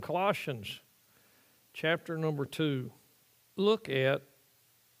Colossians chapter number 2. Look at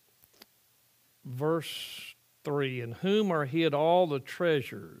verse 3. In whom are hid all the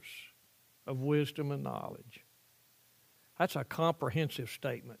treasures of wisdom and knowledge. That's a comprehensive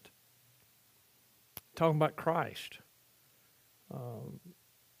statement. Talking about Christ.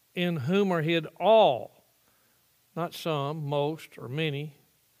 In whom are hid all, not some, most, or many,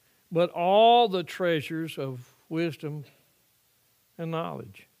 but all the treasures of wisdom and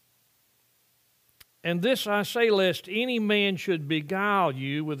knowledge. And this I say, lest any man should beguile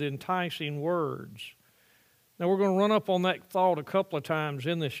you with enticing words. Now we're going to run up on that thought a couple of times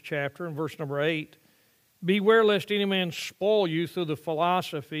in this chapter, in verse number 8. Beware lest any man spoil you through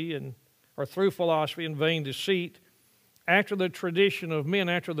philosophy and vain deceit, after the tradition of men,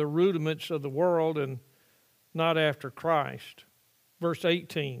 after the rudiments of the world, and not after Christ. Verse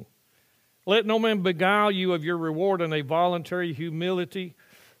 18. Let no man beguile you of your reward in a voluntary humility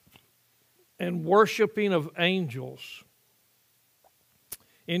and worshiping of angels,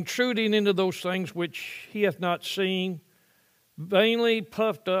 intruding into those things which he hath not seen, vainly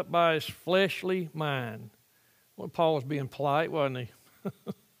puffed up by his fleshly mind. Well, Paul was being polite, wasn't he?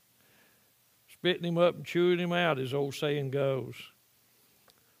 Spitting him up and chewing him out, as old saying goes.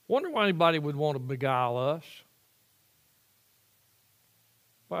 Wonder why anybody would want to beguile us.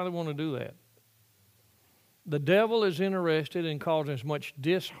 Why do they want to do that? The devil is interested in causing as much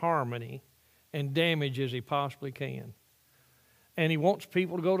disharmony and damage as he possibly can. And he wants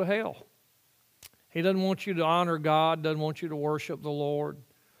people to go to hell. He doesn't want you to honor God, doesn't want you to worship the Lord.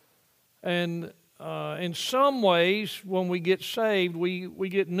 And in some ways, when we get saved, we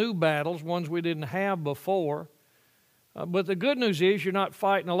get new battles, ones we didn't have before. But the good news is you're not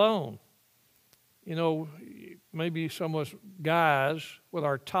fighting alone. You know, maybe some of us guys with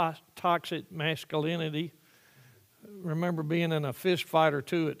our toxic masculinity remember being in a fist fight or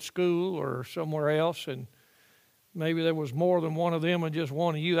two at school or somewhere else, and maybe there was more than one of them and just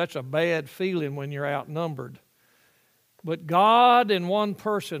one of you. That's a bad feeling when you're outnumbered. But God in one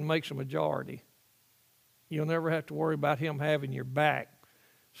person makes a majority. You'll never have to worry about him having your back,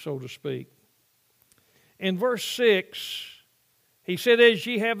 so to speak. In verse 6, he said, as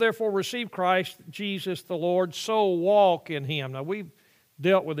ye have therefore received Christ Jesus the Lord, so walk in him. Now, we've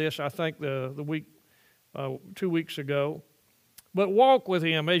dealt with this, I think, the week 2 weeks ago. But walk with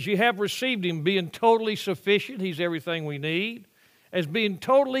him as you have received him, being totally sufficient. He's everything we need. As being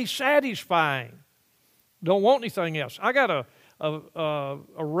totally satisfying. Don't want anything else. I got a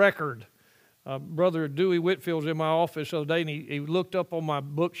record. Brother Dewey Whitfield's in my office the other day, and he looked up on my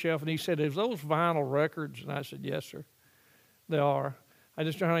bookshelf, and he said, is those vinyl records? And I said, yes, sir. They are. I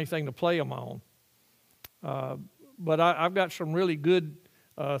just don't have anything to play them on. But I've got some really good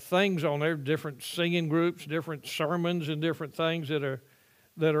things on there, different singing groups, different sermons, and different things that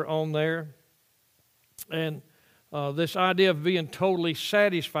are on there. And this idea of being totally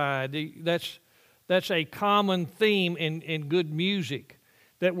satisfied, that's a common theme in good music,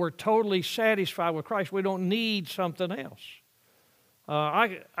 that we're totally satisfied with Christ. We don't need something else.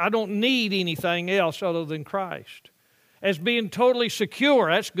 I don't need anything else other than Christ. As being totally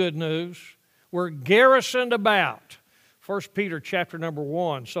secure, that's good news. We're garrisoned about. 1 Peter chapter number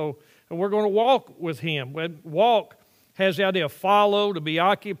 1. So we're going to walk with him. Walk has the idea of follow, to be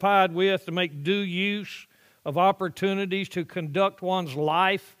occupied with, to make due use of opportunities to conduct one's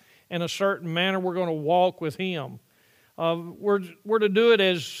life in a certain manner. We're going to walk with him. We're to do it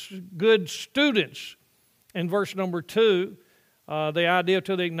as good students. In verse number 2, the idea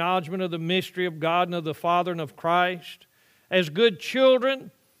to the acknowledgement of the mystery of God and of the Father and of Christ. As good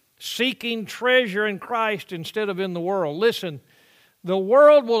children, seeking treasure in Christ instead of in the world. Listen, the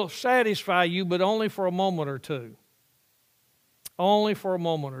world will satisfy you, but only for a moment or two. Only for a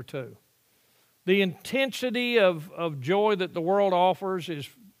moment or two. The intensity of joy that the world offers is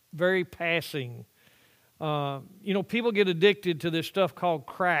very passing. People get addicted to this stuff called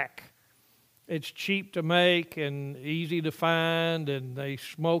crack. It's cheap to make and easy to find, and they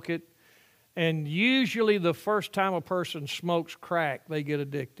smoke it. And usually the first time a person smokes crack, they get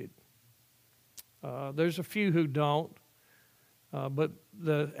addicted. There's a few who don't, but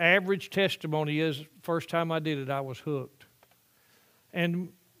the average testimony is, first time I did it, I was hooked.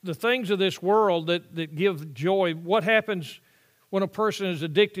 And the things of this world that give joy, what happens when a person is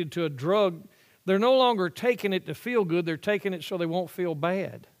addicted to a drug? They're no longer taking it to feel good, they're taking it so they won't feel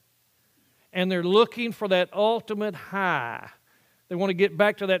bad. And they're looking for that ultimate high. They want to get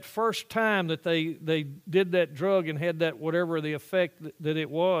back to that first time that they did that drug and had that whatever the effect that it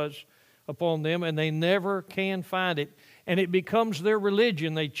was upon them, and they never can find it. And it becomes their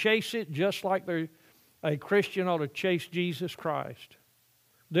religion. They chase it just like a Christian ought to chase Jesus Christ.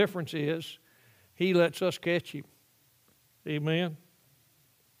 Difference is He lets us catch Him. Amen.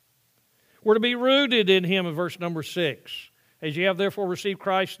 We're to be rooted in Him in verse number 6. As you have therefore received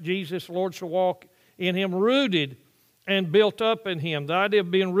Christ Jesus, the Lord, shall walk in Him, rooted and built up in Him. The idea of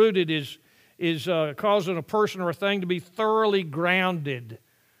being rooted is causing a person or a thing to be thoroughly grounded.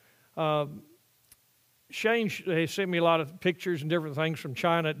 Shane has sent me a lot of pictures and different things from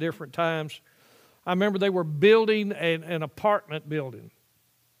China at different times. I remember they were building an apartment building.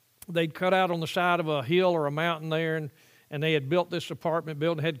 They'd cut out on the side of a hill or a mountain there, and they had built this apartment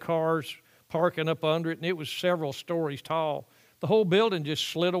building, had cars parking up under it, and it was several stories tall. The whole building just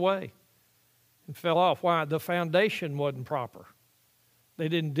slid away and fell off. Why? The foundation wasn't proper. They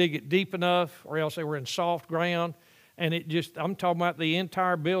didn't dig it deep enough, or else they were in soft ground. And it just, I'm talking about the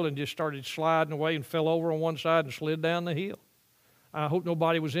entire building just started sliding away and fell over on one side and slid down the hill. I hope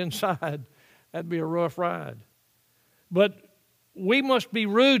nobody was inside. That'd be a rough ride. But we must be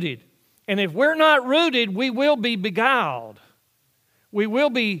rooted. And if we're not rooted, we will be beguiled. We will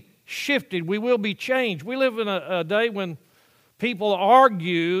be shifted. We will be changed. We live in a day when people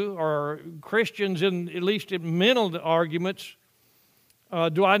argue, or Christians, at least in mental arguments,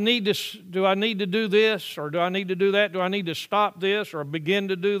 do I need to do this, or do I need to do that? Do I need to stop this or begin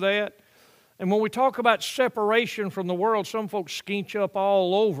to do that? And when we talk about separation from the world, some folks skinch up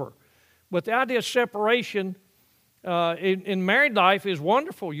all over. But the idea of separation in married life is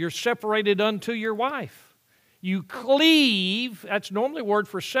wonderful. You're separated unto your wife. You cleave, that's normally a word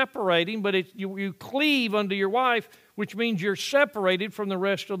for separating, but you cleave unto your wife, which means you're separated from the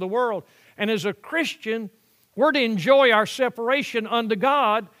rest of the world. And as a Christian, we're to enjoy our separation unto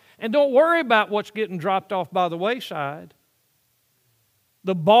God and don't worry about what's getting dropped off by the wayside.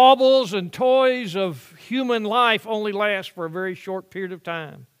 The baubles and toys of human life only last for a very short period of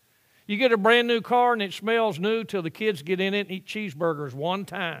time. You get a brand new car and it smells new till the kids get in it and eat cheeseburgers one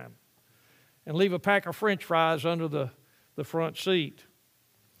time and leave a pack of French fries under the front seat.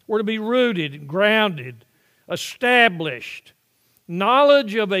 We're to be rooted and grounded, established.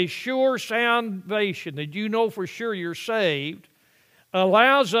 Knowledge of a sure salvation, that you know for sure you're saved,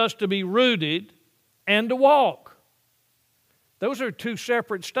 allows us to be rooted and to walk. Those are two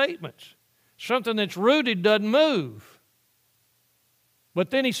separate statements. Something that's rooted doesn't move. But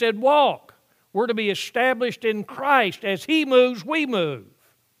then he said, walk. We're to be established in Christ. As He moves, we move.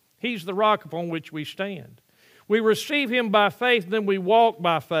 He's the rock upon which we stand. We receive Him by faith, then we walk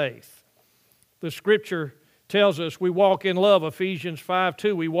by faith. The Scripture tells us we walk in love, Ephesians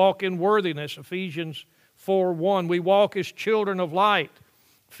 5:2. We walk in worthiness, Ephesians 4:1. We walk as children of light,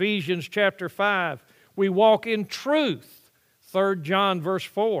 Ephesians chapter 5. We walk in truth, 3 John verse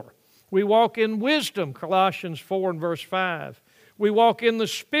 4. We walk in wisdom, Colossians 4 and verse 5. We walk in the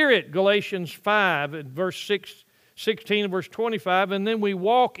Spirit, Galatians 5 and verse 16 and verse 25. And then we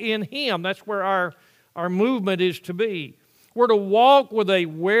walk in Him. That's where our movement is to be. We're to walk with a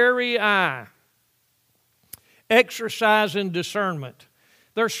wary eye, exercising discernment.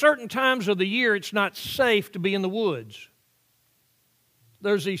 There are certain times of the year it's not safe to be in the woods.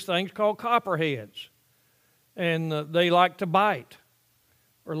 There's these things called copperheads, and they like to bite,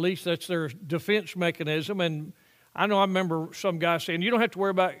 or at least that's their defense mechanism. And I remember some guy saying, you don't have to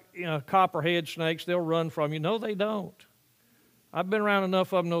worry about copperhead snakes, they'll run from you. No, they don't. I've been around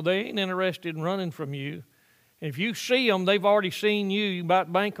enough of them to know they ain't interested in running from you. And if you see them, they've already seen you. You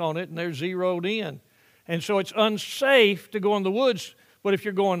about bank on it, and they're zeroed in. And so it's unsafe to go in the woods. But if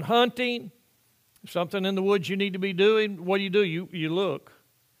you're going hunting, something in the woods you need to be doing, what do? You look.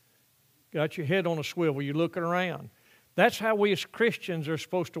 Got your head on a swivel. You're looking around. That's how we as Christians are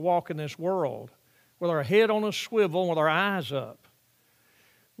supposed to walk in this world, with our head on a swivel and with our eyes up.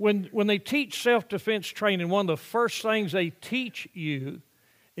 When they teach self-defense training, one of the first things they teach you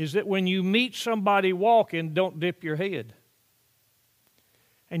is that when you meet somebody walking, don't dip your head.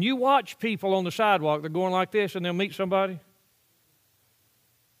 And you watch people on the sidewalk, they're going like this, and they'll meet somebody.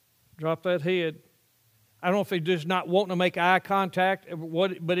 Drop that head. I don't know if they're just not wanting to make eye contact,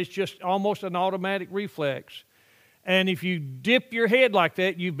 but it's just almost an automatic reflex. And if you dip your head like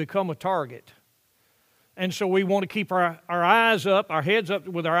that, you've become a target. And so we want to keep our eyes up, our heads up,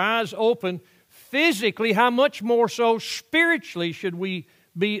 with our eyes open. Physically, how much more so spiritually should we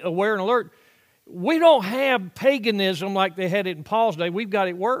be aware and alert? We don't have paganism like they had it in Paul's day. We've got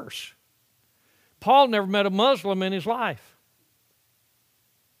it worse. Paul never met a Muslim in his life.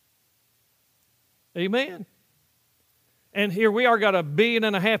 Amen. And here we are, got 1.5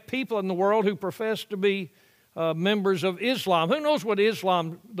 billion people in the world who profess to be members of Islam. Who knows what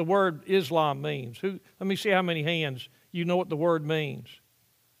the word Islam means? Let me see how many hands you know what the word means.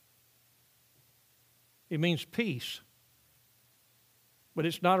 It means peace. but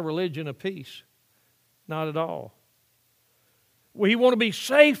it's not a religion of peace. Not at all. We want to be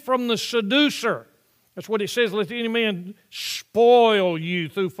safe from the seducer. That's what it says, let any man spoil you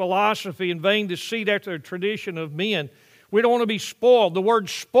through philosophy and vain deceit after the tradition of men. We don't want to be spoiled. The word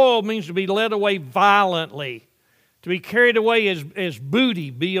spoiled means to be led away violently, to be carried away as booty,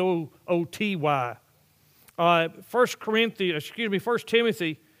 B-O-O-T-Y. 1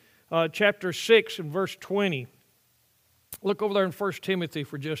 Timothy chapter 6 and verse 20. Look over there in 1 Timothy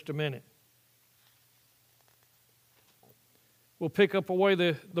for just a minute. We'll pick up a way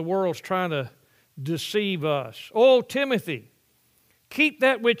the world's trying to deceive us. O Timothy, keep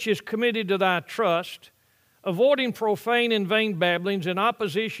that which is committed to thy trust, avoiding profane and vain babblings and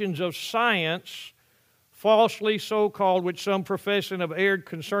oppositions of science, falsely so called, which some professing have erred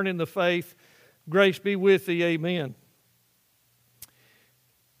concerning the faith. Grace be with thee, amen.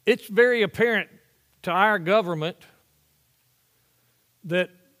 It's very apparent to our government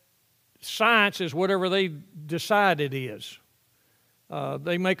that science is whatever they decide it is.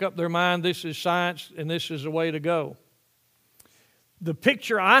 They make up their mind, this is science and this is the way to go. The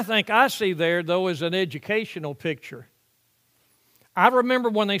picture I think I see there, though, is an educational picture. I remember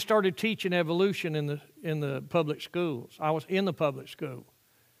when they started teaching evolution in the public schools. I was in the public school,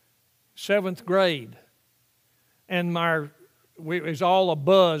 7th grade. And it was all a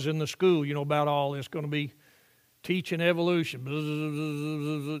buzz in the school, about all this, going to be teaching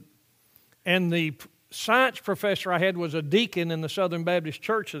evolution. And the science professor I had was a deacon in the Southern Baptist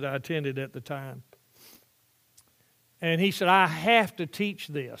Church that I attended at the time. And he said, I have to teach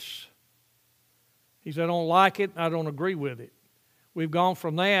this. He said, I don't like it, I don't agree with it. We've gone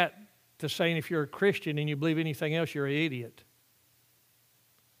from that to saying if you're a Christian and you believe anything else, you're an idiot.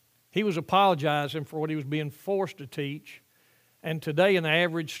 He was apologizing for what he was being forced to teach. And today in the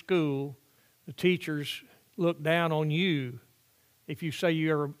average school, the teachers look down on you if you say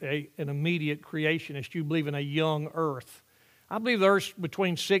you're an immediate creationist, you believe in a young earth. I believe the earth's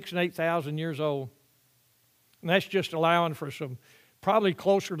between 6,000 and 8,000 years old. And that's just allowing for some, probably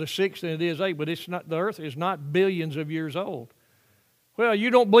closer to 6 than it is 8, but it's not, the earth is not billions of years old. Well, you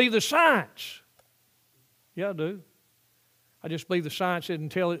don't believe the science. Yeah, I do. I just believe the science isn't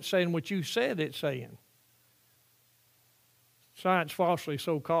until it's saying what you said it's saying. Science falsely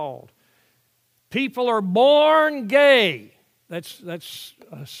so called. People are born gay. That's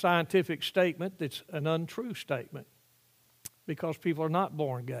a scientific statement that's an untrue statement because people are not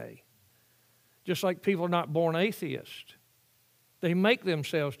born gay. Just like people are not born atheist. They make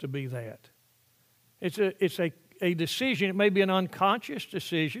themselves to be that. It's a decision. It may be an unconscious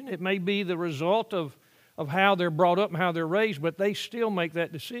decision. It may be the result of how they're brought up and how they're raised, but they still make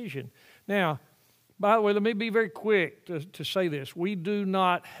that decision. Now, by the way, let me be very quick to say this. We do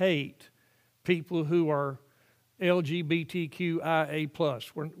not hate people who are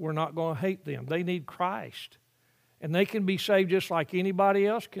LGBTQIA+. We're not going to hate them. They need Christ. And they can be saved just like anybody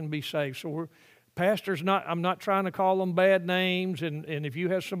else can be saved. So I'm not trying to call them bad names. And if you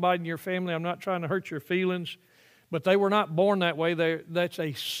have somebody in your family, I'm not trying to hurt your feelings. But they were not born that way. That's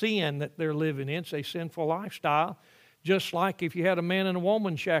a sin that they're living in. It's a sinful lifestyle. Just like if you had a man and a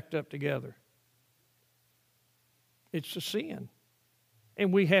woman shacked up together. It's a sin.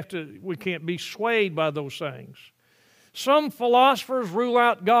 And we can't be swayed by those things. Some philosophers rule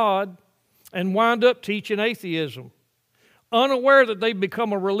out God and wind up teaching atheism, unaware that they've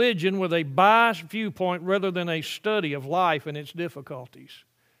become a religion with a biased viewpoint rather than a study of life and its difficulties.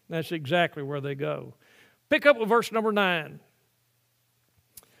 That's exactly where they go. Pick up with verse number 9.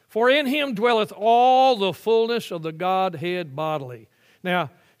 For in him dwelleth all the fullness of the Godhead bodily.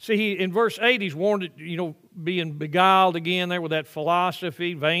 Now, see, in verse 8, he's warned, being beguiled again there with that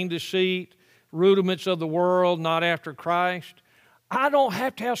philosophy, vain deceit, rudiments of the world, not after Christ. I don't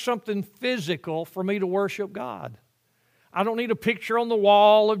have to have something physical for me to worship God. I don't need a picture on the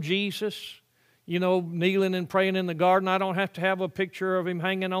wall of Jesus, kneeling and praying in the garden. I don't have to have a picture of him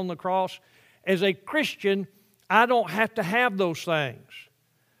hanging on the cross. As a Christian, I don't have to have those things.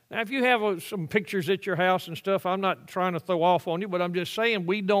 Now, if you have some pictures at your house and stuff, I'm not trying to throw off on you, but I'm just saying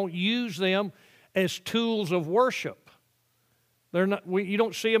we don't use them as tools of worship. They're not. You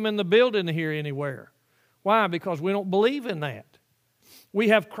don't see them in the building here anywhere. Why? Because we don't believe in that. We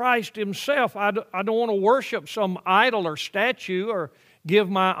have Christ himself. I don't want to worship some idol or statue or give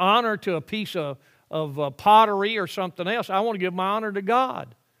my honor to a piece of pottery or something else. I want to give my honor to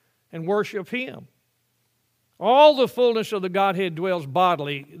God and worship him. All the fullness of the Godhead dwells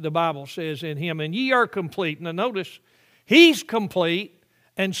bodily, the Bible says, in him. And ye are complete. Now notice, he's complete,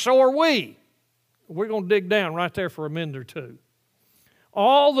 and so are we. We're going to dig down right there for a minute or two.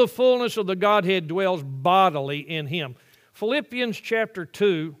 All the fullness of the Godhead dwells bodily in him. Philippians chapter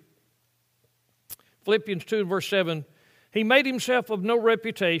 2, Philippians 2 verse 7, he made himself of no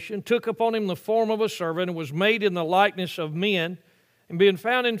reputation, took upon him the form of a servant, and was made in the likeness of men. And being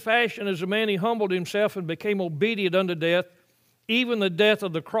found in fashion as a man, he humbled himself and became obedient unto death, even the death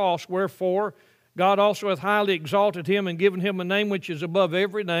of the cross. Wherefore God also hath highly exalted him and given him a name which is above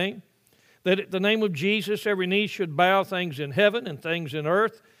every name, that at the name of Jesus every knee should bow, things in heaven and things in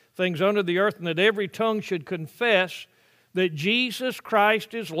earth, things under the earth, and that every tongue should confess that Jesus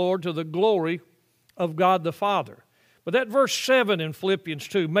Christ is Lord, to the glory of God the Father. But that verse 7 in Philippians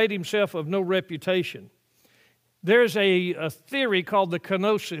 2, made himself of no reputation. There's a theory called the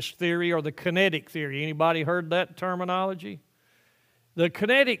kenosis theory or the kinetic theory. Anybody heard that terminology? The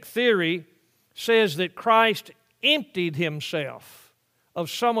kinetic theory says that Christ emptied himself of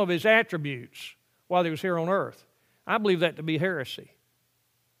some of his attributes while he was here on earth. I believe that to be heresy.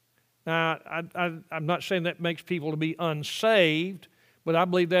 Now, I'm not saying that makes people to be unsaved, but I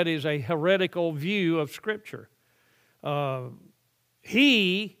believe that is a heretical view of Scripture.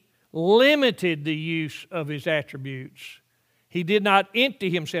 He limited the use of his attributes. He did not empty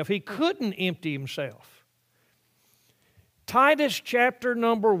himself. He couldn't empty himself. Titus chapter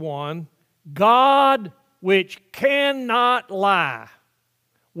number 1, God which cannot lie.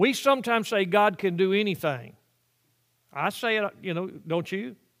 We sometimes say God can do anything. I say it, don't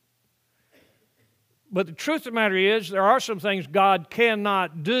you? But the truth of the matter is, there are some things God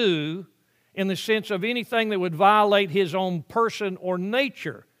cannot do in the sense of anything that would violate His own person or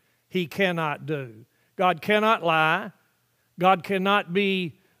nature. He cannot do. God cannot lie. God cannot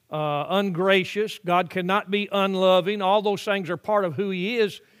be ungracious. God cannot be unloving. All those things are part of who He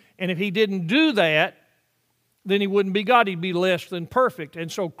is. And if He didn't do that, then He wouldn't be God. He'd be less than perfect.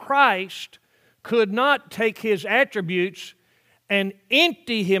 And so Christ could not take His attributes and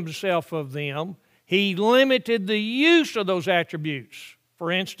empty Himself of them. He limited the use of those attributes.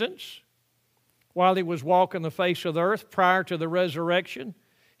 For instance, while He was walking the face of the earth prior to the resurrection,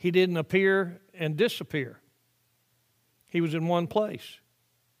 He didn't appear and disappear. He was in one place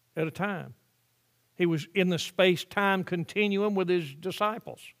at a time. He was in the space-time continuum with His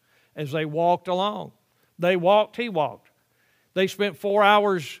disciples as they walked along. They walked, He walked. They spent 4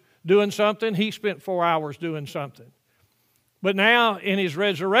 hours doing something, He spent 4 hours doing something. But now in His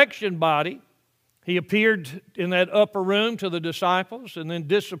resurrection body, He appeared in that upper room to the disciples and then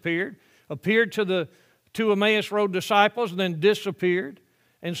disappeared, appeared to the two Emmaus Road disciples and then disappeared,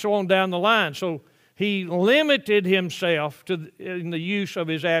 and so on down the line. So He limited Himself in the use of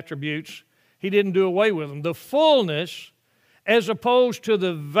His attributes. He didn't do away with them. The fullness, as opposed to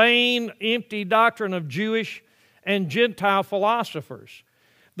the vain, empty doctrine of Jewish and Gentile philosophers.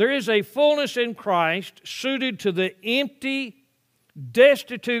 There is a fullness in Christ suited to the empty,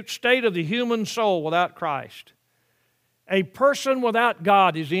 destitute state of the human soul without Christ. A person without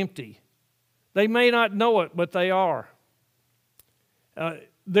God is empty. They may not know it, but they are.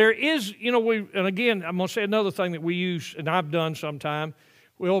 There is, and again, I'm going to say another thing that we use, and I've done sometime.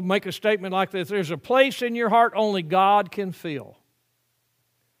 We'll make a statement like this: there's a place in your heart only God can fill.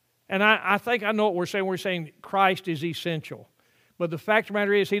 And I think I know what we're saying. We're saying Christ is essential. But the fact of the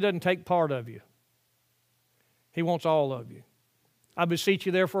matter is, He doesn't take part of you. He wants all of you. I beseech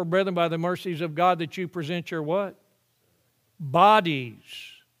you, therefore, brethren, by the mercies of God, that you present your what? Bodies.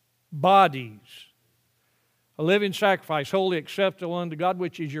 A living sacrifice, wholly acceptable unto God,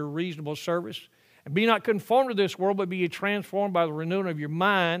 which is your reasonable service. And be not conformed to this world, but be ye transformed by the renewing of your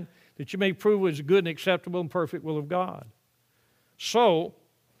mind, that you may prove what is the good and acceptable and perfect will of God. So,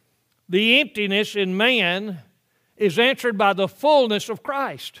 the emptiness in man is answered by the fullness of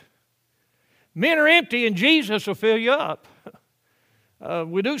Christ. Men are empty and Jesus will fill you up.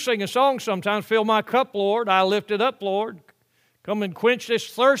 We do sing a song sometimes, fill my cup, Lord, I lift it up, Lord. Come and quench this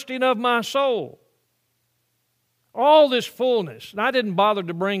thirsting of my soul. All this fullness. And I didn't bother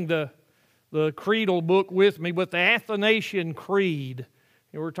to bring the creedal book with me, but the Athanasian Creed,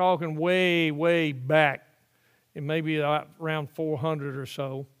 and we're talking way, way back, in maybe around 400 or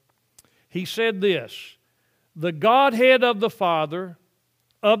so. He said this: the Godhead of the Father,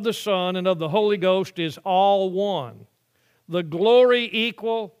 of the Son, and of the Holy Ghost is all one. The glory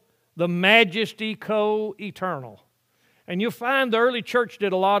equal, the majesty co-eternal. And you'll find the early church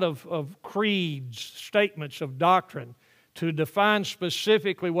did a lot of creeds, statements of doctrine to define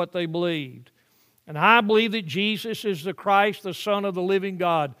specifically what they believed. And I believe that Jesus is the Christ, the Son of the living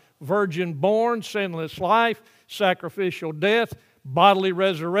God, virgin born, sinless life, sacrificial death, bodily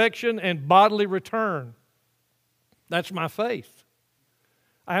resurrection, and bodily return. That's my faith.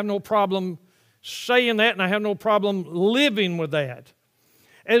 I have no problem saying that, and I have no problem living with that.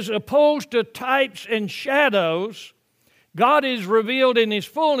 As opposed to types and shadows, God is revealed in His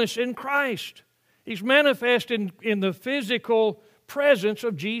fullness in Christ. He's manifest in the physical presence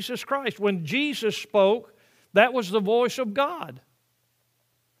of Jesus Christ. When Jesus spoke, that was the voice of God.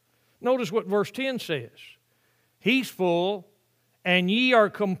 Notice what verse 10 says. He's full, and ye are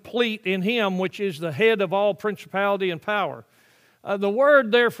complete in Him, which is the head of all principality and power. The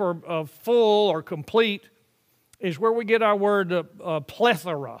word there for full or complete is where we get our word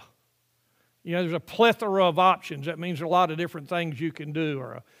plethora. You know, there's a plethora of options. That means a lot of different things you can do,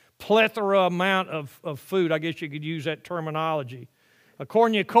 or a plethora amount of food. I guess you could use that terminology. A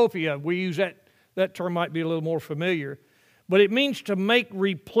cornucopia, we use that term might be a little more familiar. But it means to make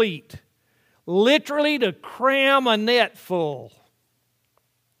replete. Literally to cram a net full.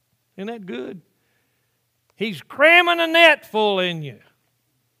 Isn't that good? He's cramming a net full in you.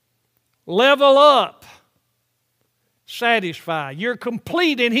 Level up. Satisfy. You're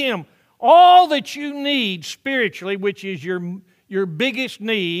complete in Him. All that you need spiritually, which is your biggest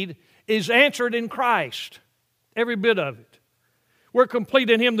need, is answered in Christ. Every bit of it. We're complete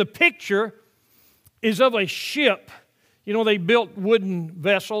in Him. The picture is of a ship. You know, they built wooden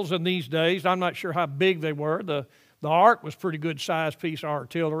vessels in these days. I'm not sure how big they were. The ark was a pretty good sized piece of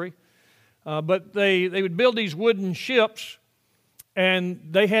artillery. But they would build these wooden ships, and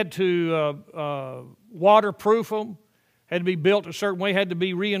they had to waterproof them, had to be built a certain way, had to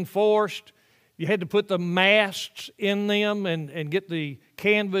be reinforced. You had to put the masts in them and get the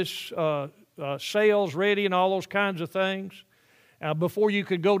canvas sails ready and all those kinds of things before you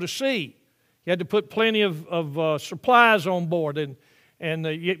could go to sea. You had to put plenty of supplies on board, and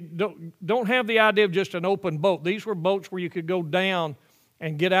you don't have the idea of just an open boat. These were boats where you could go down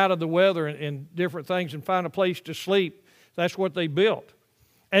and get out of the weather and different things and find a place to sleep. That's what they built.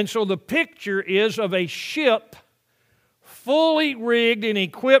 And so the picture is of a ship fully rigged and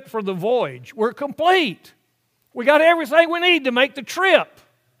equipped for the voyage. We're complete. We got everything we need to make the trip.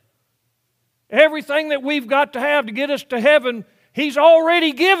 Everything that we've got to have to get us to heaven, He's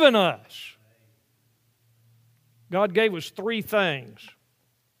already given us. God gave us three things.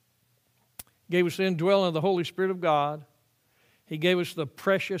 He gave us the indwelling of the Holy Spirit of God. He gave us the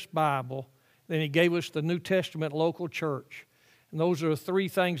precious Bible. Then He gave us the New Testament local church. And those are the three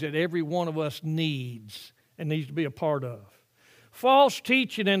things that every one of us needs and needs to be a part of. False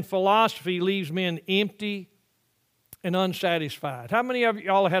teaching and philosophy leaves men empty and unsatisfied. How many of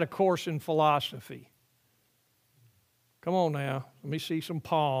y'all had a course in philosophy? Come on now. Let me see some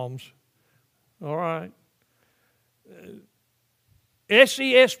palms. All right.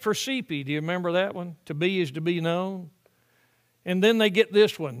 SES Percipi, do you remember that one? To be is to be known. And then they get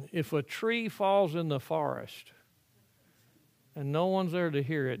this one. If a tree falls in the forest and no one's there to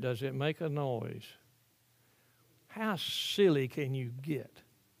hear it, does it make a noise? How silly can you get?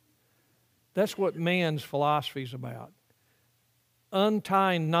 That's what man's philosophy is about.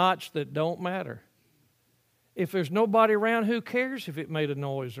 Untying knots that don't matter. If there's nobody around, who cares if it made a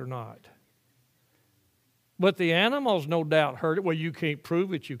noise or not? But the animals no doubt heard it. Well, you can't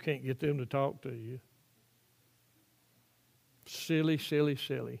prove it. You can't get them to talk to you. Silly, silly,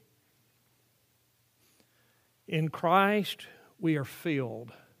 silly. In Christ, we are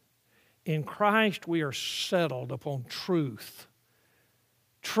filled. In Christ, we are settled upon truth.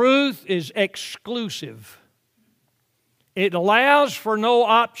 Truth is exclusive. It allows for no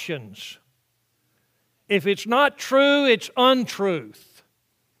options. If it's not true, it's untruth.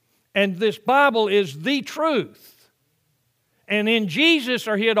 And this Bible is the truth. And in Jesus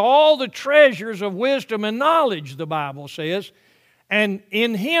are hid all the treasures of wisdom and knowledge, the Bible says. And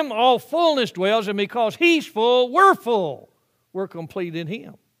in Him all fullness dwells, and because He's full, we're full. We're complete in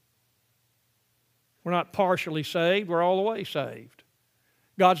Him. We're not partially saved, we're all the way saved.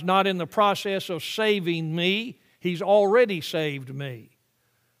 God's not in the process of saving me. He's already saved me.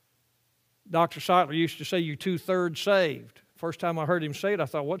 Dr. Seitler used to say, you're 2/3 saved. First time I heard him say it, I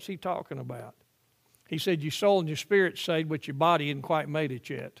thought, what's he talking about? He said, your soul and your spirit's saved, but your body hadn't quite made it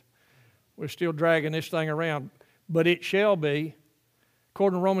yet. We're still dragging this thing around. But it shall be.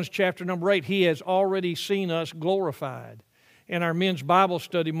 According to Romans chapter number 8, He has already seen us glorified. In our men's Bible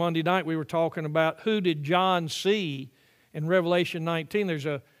study Monday night, we were talking about who did John see in Revelation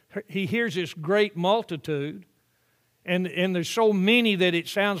 19. He hears this great multitude, and there's so many that it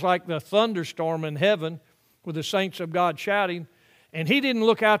sounds like the thunderstorm in heaven with the saints of God shouting. And he didn't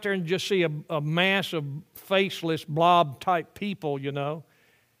look out there and just see a mass of faceless blob-type people, you know.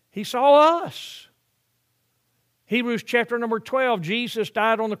 He saw us. Hebrews chapter number 12, Jesus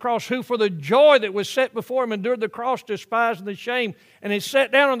died on the cross, who for the joy that was set before Him endured the cross, despising the shame, and is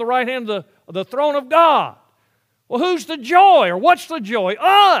set down on the right hand of the throne of God. Well, who's the joy, or what's the joy?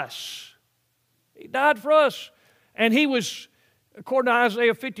 Us. He died for us. And he was, according to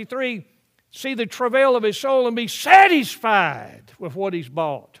Isaiah 53, see the travail of his soul and be satisfied with what he's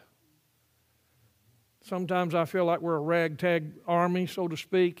bought. Sometimes I feel like we're a ragtag army, so to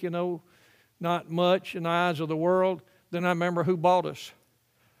speak, not much in the eyes of the world. Then I remember who bought us.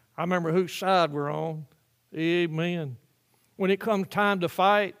 I remember whose side we're on. Amen. When it comes time to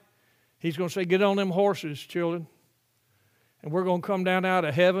fight, he's going to say, get on them horses, children. And we're going to come down out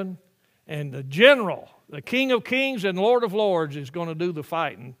of heaven. And the general, the King of Kings and Lord of Lords is going to do the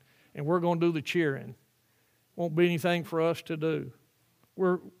fighting. And we're going to do the cheering. Won't be anything for us to do.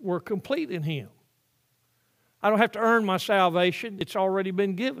 We're complete in him. I don't have to earn my salvation. It's already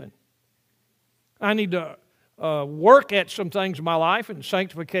been given. I need to work at some things in my life, and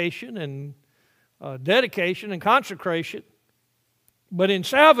sanctification and dedication and consecration. But in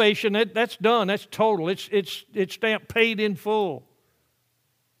salvation, that's done. That's total. It's stamped paid in full.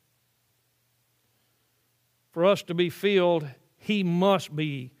 For us to be filled, he must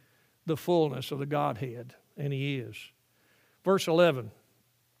be the fullness of the Godhead, and he is. Verse 11.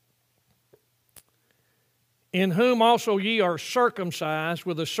 In whom also ye are circumcised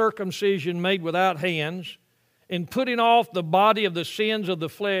with a circumcision made without hands, in putting off the body of the sins of the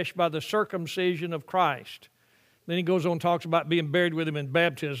flesh by the circumcision of Christ. Then he goes on and talks about being buried with him in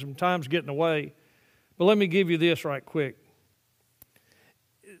baptism. Time's getting away. But let me give you this right quick.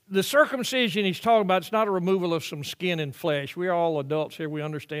 The circumcision he's talking about, it's not a removal of some skin and flesh. We're all adults here. We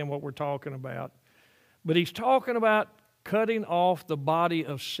understand what we're talking about. But he's talking about cutting off the body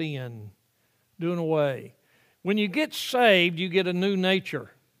of sin, doing away. When you get saved, you get a new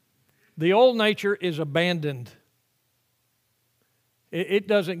nature. The old nature is abandoned. It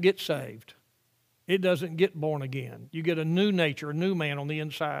doesn't get saved. It doesn't get born again. You get a new nature, a new man on the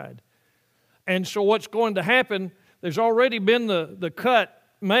inside. And so what's going to happen, there's already been the cut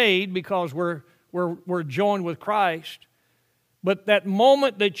made because we're joined with Christ. But that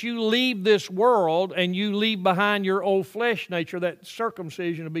moment that you leave this world and you leave behind your old flesh nature, that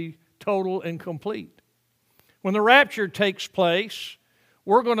circumcision will be total and complete. When the rapture takes place,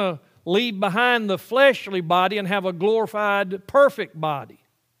 we're going to leave behind the fleshly body and have a glorified, perfect body.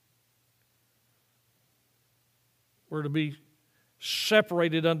 We're to be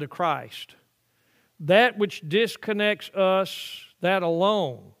separated unto Christ. That which disconnects us, that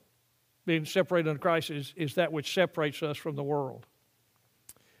alone, being separated unto Christ, is that which separates us from the world.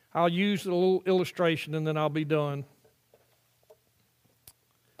 I'll use a little illustration and then I'll be done.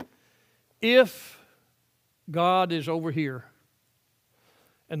 If God is over here,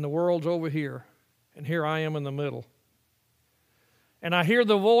 and the world's over here, and here I am in the middle, and I hear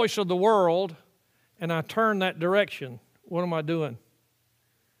the voice of the world, and I turn that direction, what am I doing?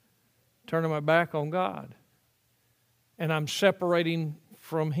 Turning my back on God. And I'm separating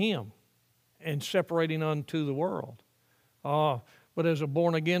from him, and separating unto the world. But as a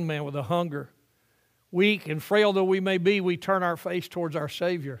born-again man with a hunger, weak and frail though we may be, we turn our face towards our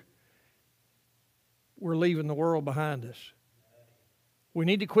Savior. We're leaving the world behind us. We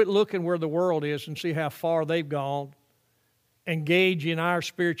need to quit looking where the world is and see how far they've gone and gauge in our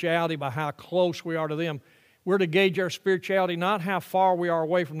spirituality by how close we are to them. We're to gauge our spirituality not how far we are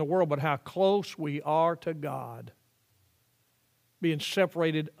away from the world, but how close we are to God. Being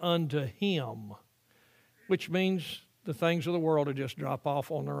separated unto him, which means the things of the world will just drop off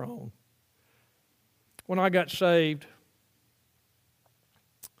on their own. When I got saved,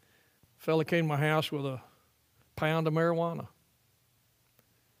 a fella came to my house with a pound of marijuana.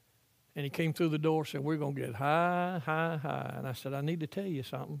 And he came through the door and said, we're going to get high, high, high. And I said, I need to tell you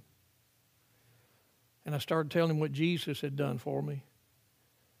something. And I started telling him what Jesus had done for me.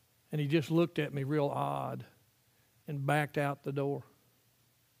 And he just looked at me real odd and backed out the door.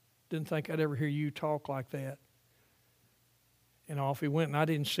 Didn't think I'd ever hear you talk like that. And off he went, and I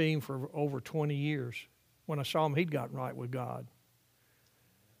didn't see him for over 20 years. When I saw him, he'd gotten right with God.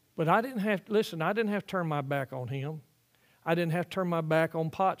 But I didn't have to turn my back on him. I didn't have to turn my back on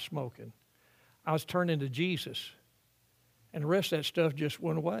pot smoking. I was turning to Jesus. And the rest of that stuff just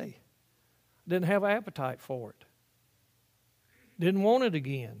went away. Didn't have an appetite for it. Didn't want it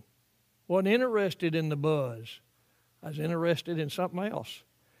again. Wasn't interested in the buzz. I was interested in something else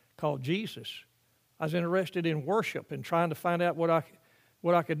called Jesus. I was interested in worship and trying to find out what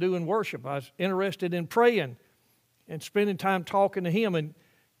I could do in worship. I was interested in praying and spending time talking to him and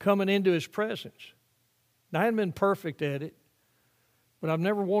coming into his presence. Now, I hadn't been perfect at it, but I've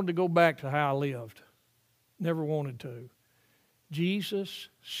never wanted to go back to how I lived. Never wanted to. Jesus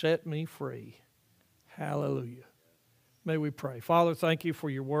set me free. Hallelujah. May we pray. Father, thank you for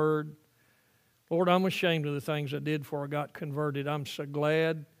your word. Lord, I'm ashamed of the things I did before I got converted. I'm so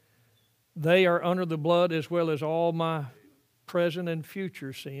glad They are under the blood as well as all my present and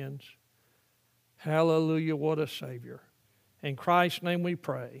future sins. Hallelujah, what a Savior. In Christ's name we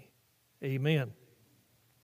pray. Amen.